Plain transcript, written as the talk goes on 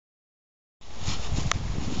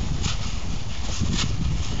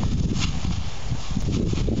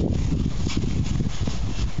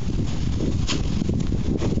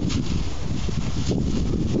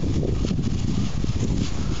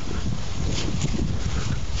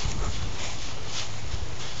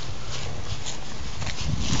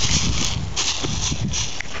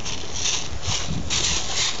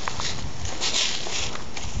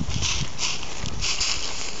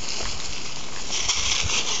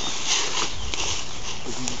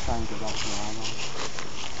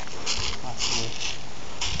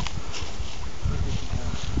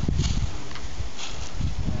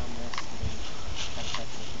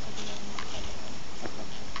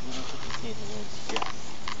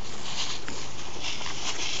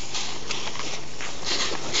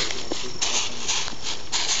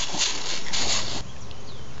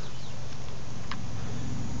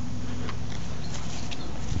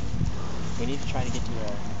We need to try to get to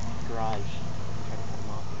the garage and try to cut him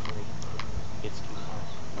off before he gets too far.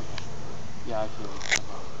 Okay. Yeah, I feel it.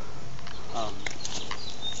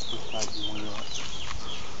 Which side do you want to go at?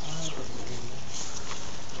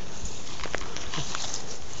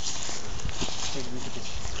 Maybe we could just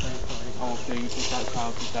play for it. Oh, okay, you take that side,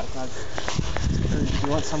 I'll take that side. Or do you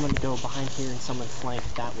want someone to go behind here and someone flank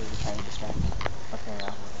that way to try to distract him? Okay,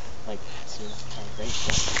 yeah. Like, see, try to break it.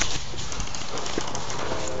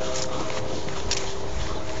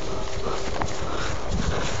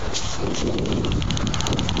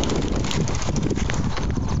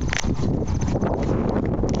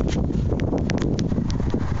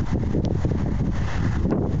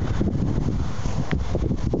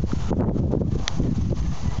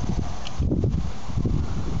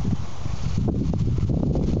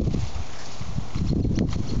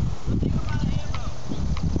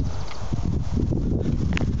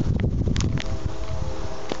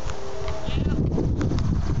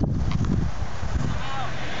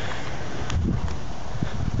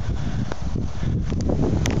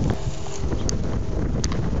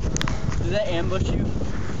 Did that ambush you?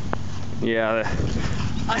 Yeah,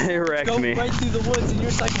 they wrecked go me. right through the woods and you're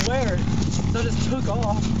just like, where? So I just took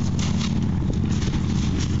off.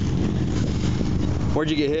 Where'd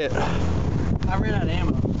you get hit? I ran out of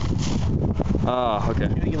ammo. Oh, okay.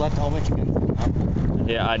 You know you left a whole bunch of guns.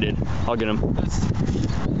 Yeah, I did. I'll get him. Besides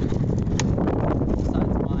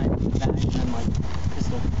my bag and my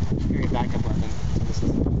pistol. You're your backup weapon. So this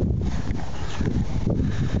is...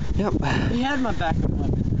 Yep. He had my backup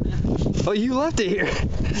weapon. Oh, you left it here.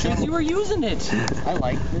 Because you were using it. I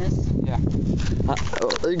like this. Yeah.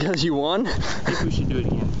 Because you won? I think we should do it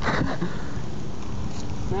again.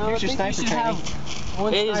 No, Here's your sniper training.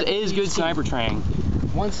 It is good sniper training.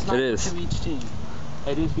 One sniper It is. to each team.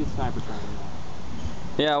 It is good sniper training.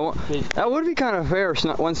 Yeah, well, that would be kind of fair,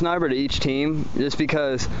 one sniper to each team, just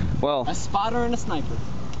because, well... A spotter and a sniper.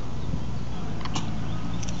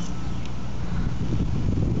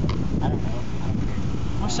 I don't know.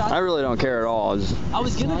 I really don't care at all. I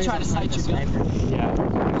was gonna try to sight your gun. Yeah.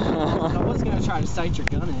 I was gonna try to sight your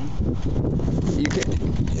gun in, You can.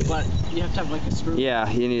 but you have to have like a screw. Yeah,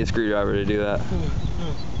 you need a screwdriver to do that.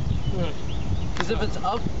 Because if it's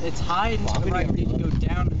up, it's high and to the right, you need to go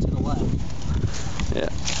down and to the left. Yeah.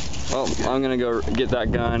 Well, I'm gonna go get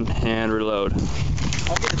that gun and reload.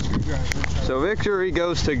 I'll get a screwdriver. So victory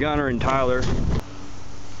goes to Gunner and Tyler.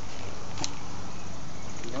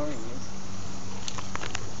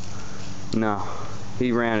 No,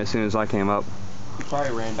 he ran as soon as I came up. He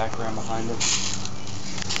probably ran back around behind us.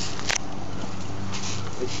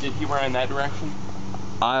 Did he run in that direction?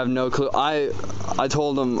 I have no clue. I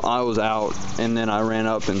told him I was out, and then I ran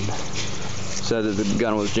up and said that the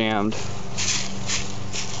gun was jammed. That's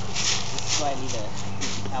why I need a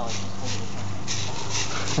pallet.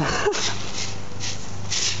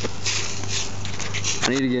 I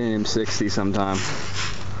need to get an M60 sometime.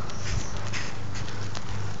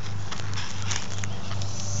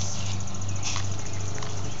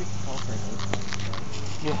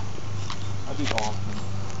 Yeah. That'd be awesome.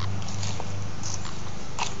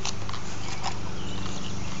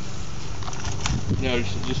 You know,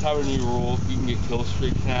 just have a new rule. You can get kill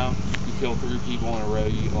streaks now. You kill 3 people in a row,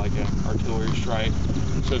 you get like an artillery strike.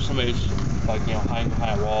 So if somebody's like, you know, hiding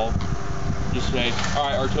behind a wall, just say,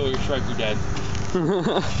 alright, artillery strike, you're dead. I need to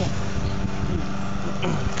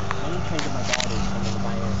try to get my daughters under the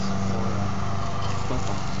bias for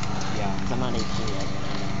football. Yeah, because I'm not 18 yet.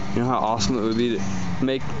 You know how awesome it would be to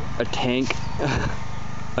make a tank,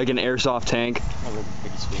 like an airsoft tank? That would be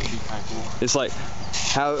pretty sweet. It'd be kind of cool. It's like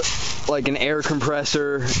how, like an air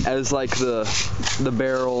compressor as like the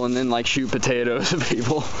barrel, and then like shoot potatoes at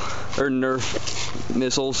people or Nerf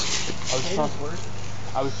missiles.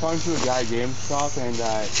 I was talking to a guy at GameStop, and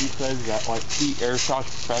he says that like he airsoft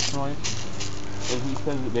professionally, and he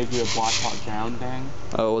says that they do a Black Hawk Down thing.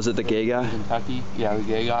 Oh, was it the gay guy? In Kentucky. Yeah, the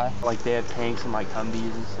gay guy. Like they have tanks and like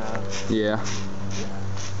Humvees and stuff. Yeah.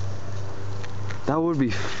 That would be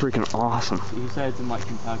freaking awesome. He said it's in like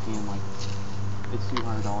Kentucky, and like it's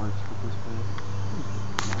 $200 for this place.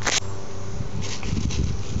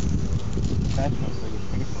 That's mostly your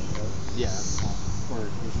Facebook, right? Yeah. Or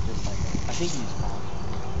is it just like I think he's sponsored.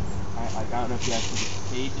 I Like, I don't know if you actually get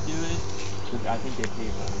paid to do it, but I think they pay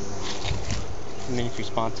for it. I mean, if you're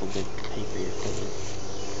sponsored, they pay for your equipment.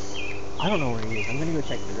 I don't know where he is. I'm gonna go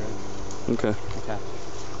check the road. Okay. Okay.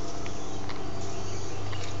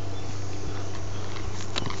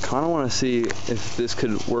 Kind of want to see if this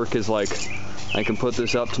could work as like, I can put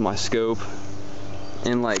this up to my scope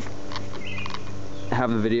and like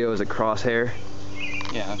have the video as a crosshair.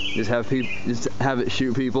 Yeah. Just have it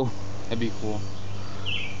shoot people. That'd be cool.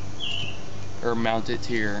 Or mount it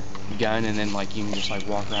to your gun and then like you can just like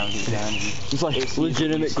walk around with your gun. It's like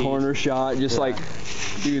legitimate corner shot. Just like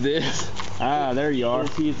do this. Ah, there you are.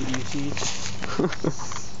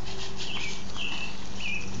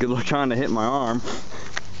 Good luck trying to hit my arm.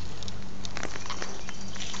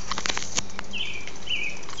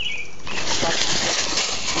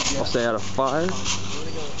 I'll stay out of fire.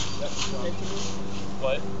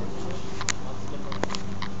 What?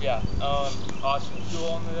 Yeah. Austin fuel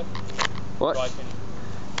on the. What? So I can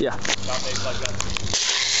Yeah. not make like that.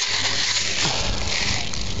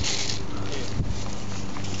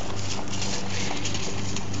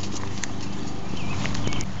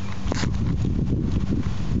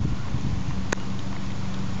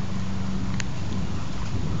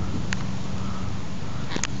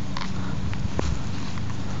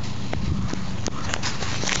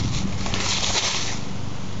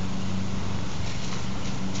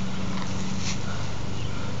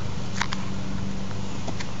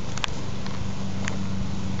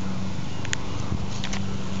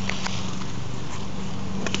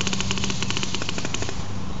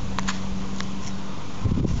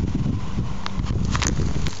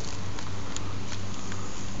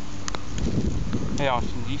 Hey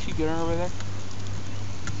Austin, do you see gunner over there?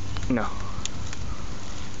 No.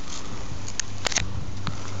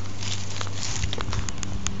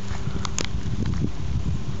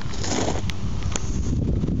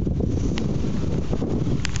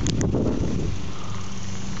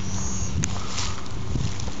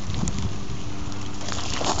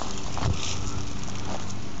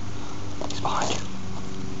 He's behind you.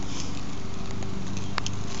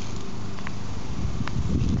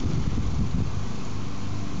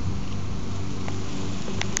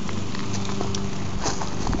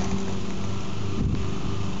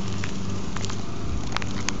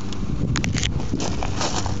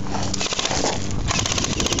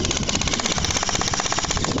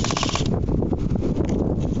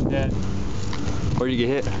 Dead. Where'd you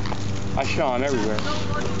get hit? I shot him everywhere.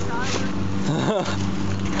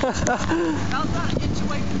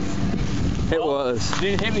 It was.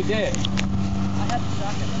 Didn't hit me dead.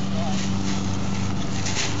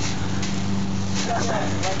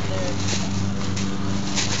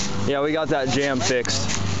 Yeah, we got that jam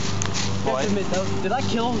fixed. What? Did I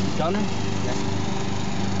kill Gunner?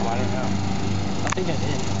 Oh, I don't know. I think I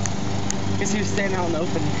did. Because he was standing out in the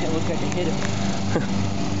open and it looked like I hit him.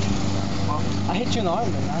 I hit you in the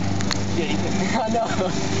arm, didn't I? Yeah, you did. I know.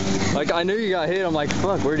 Like, I knew you got hit. I'm like,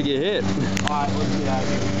 fuck, where'd you get hit? Alright, let's get out of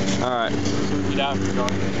here. Alright. Get out of here, John.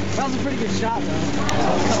 That was a pretty good shot, though. I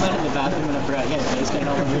was coming out of the bathroom and I forgot you had face paint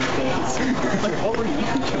all over your face. Like, what were you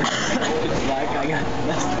doing? Like, I got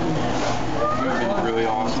messed up. It would have been really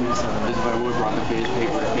awesome is if I would have brought the face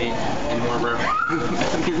paint with me and more of our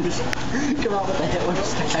Come out with the Hitler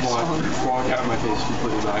stash on. walk out of my face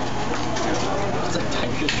completely back. It's like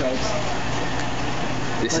tiger stripes.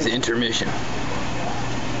 This is intermission.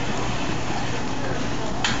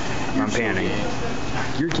 I'm panning.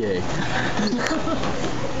 You're gay.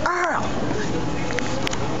 Ow!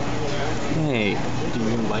 Hey. Do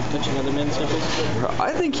you like touching other men's nipples?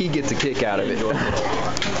 I think he gets a kick out of it.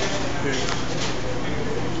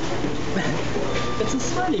 It's a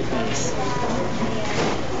smiley face.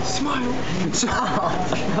 Smile.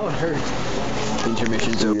 That would hurt.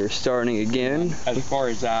 Intermission's over. We're starting again. As far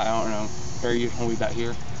as that, I don't know. Are you gonna leave that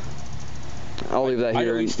here? I'll leave that I'd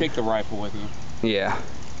here. at least take the rifle with you. Yeah.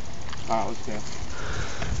 Alright, let's go.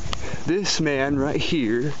 This man right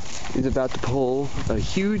here is about to pull a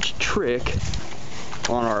huge trick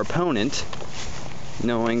on our opponent,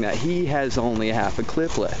 knowing that he has only half a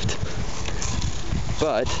clip left.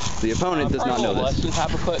 But the opponent does not know less this. than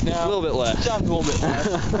half a clip now. A little bit less. Sounds a little bit less.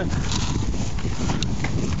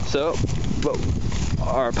 So, but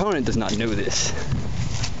our opponent does not know this.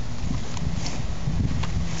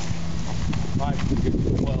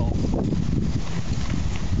 12.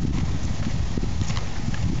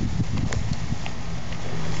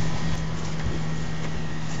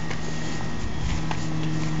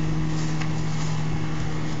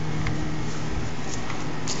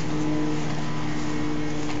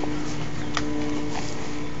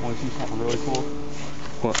 Want to see something really cool?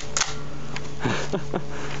 What?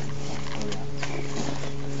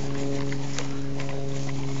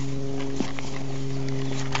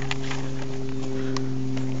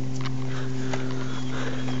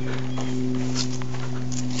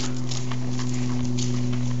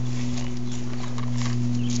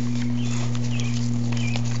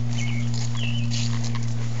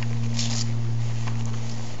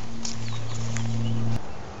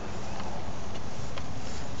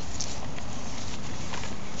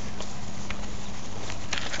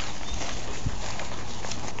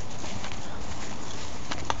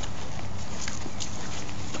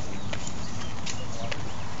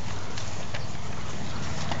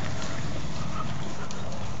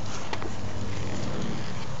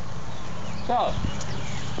 up?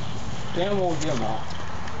 Dan won't get them all.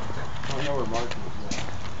 I don't know where Mark is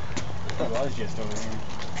at. I was just over there.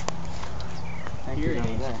 Thank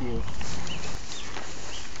you.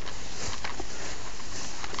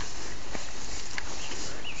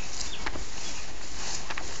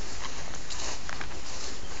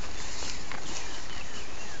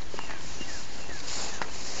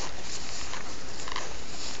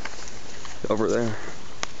 Over there.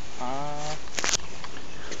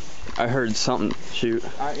 I heard something shoot.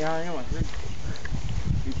 Yeah, I know. I heard.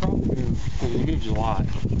 He probably moved. Because he moves a lot.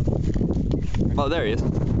 Oh, there he is.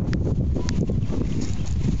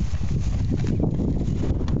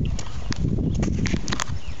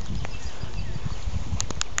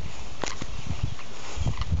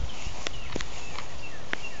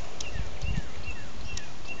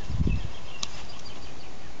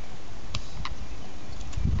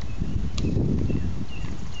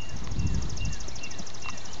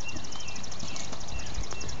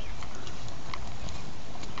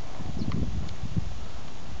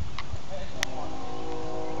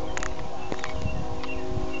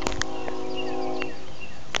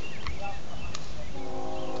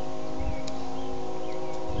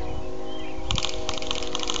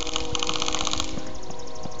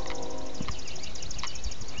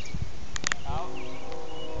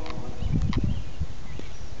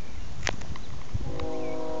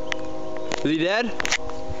 Is he dead?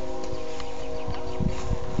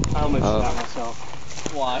 I almost shot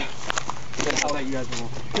myself. Why? Because how you guys were.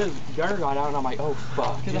 Because the gunner got out and I'm like, oh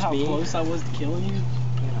fuck. Because of how close I was to killing you?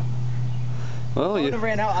 Yeah. Well, If I would you. have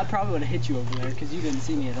ran out, I probably would have hit you over there because you didn't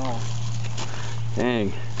see me at all.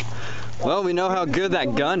 Dang. Well, we know how good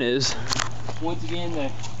that gun is. Once again,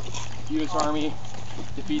 the U.S. Army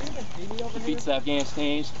defeats the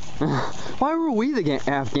Afghanis. Why were we the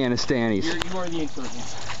Afghanistanis? You are the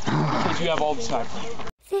insurgents. Because you have all the time.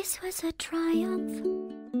 This was a triumph.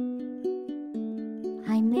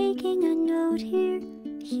 I'm making a note here,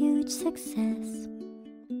 huge success.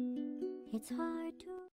 It's hard.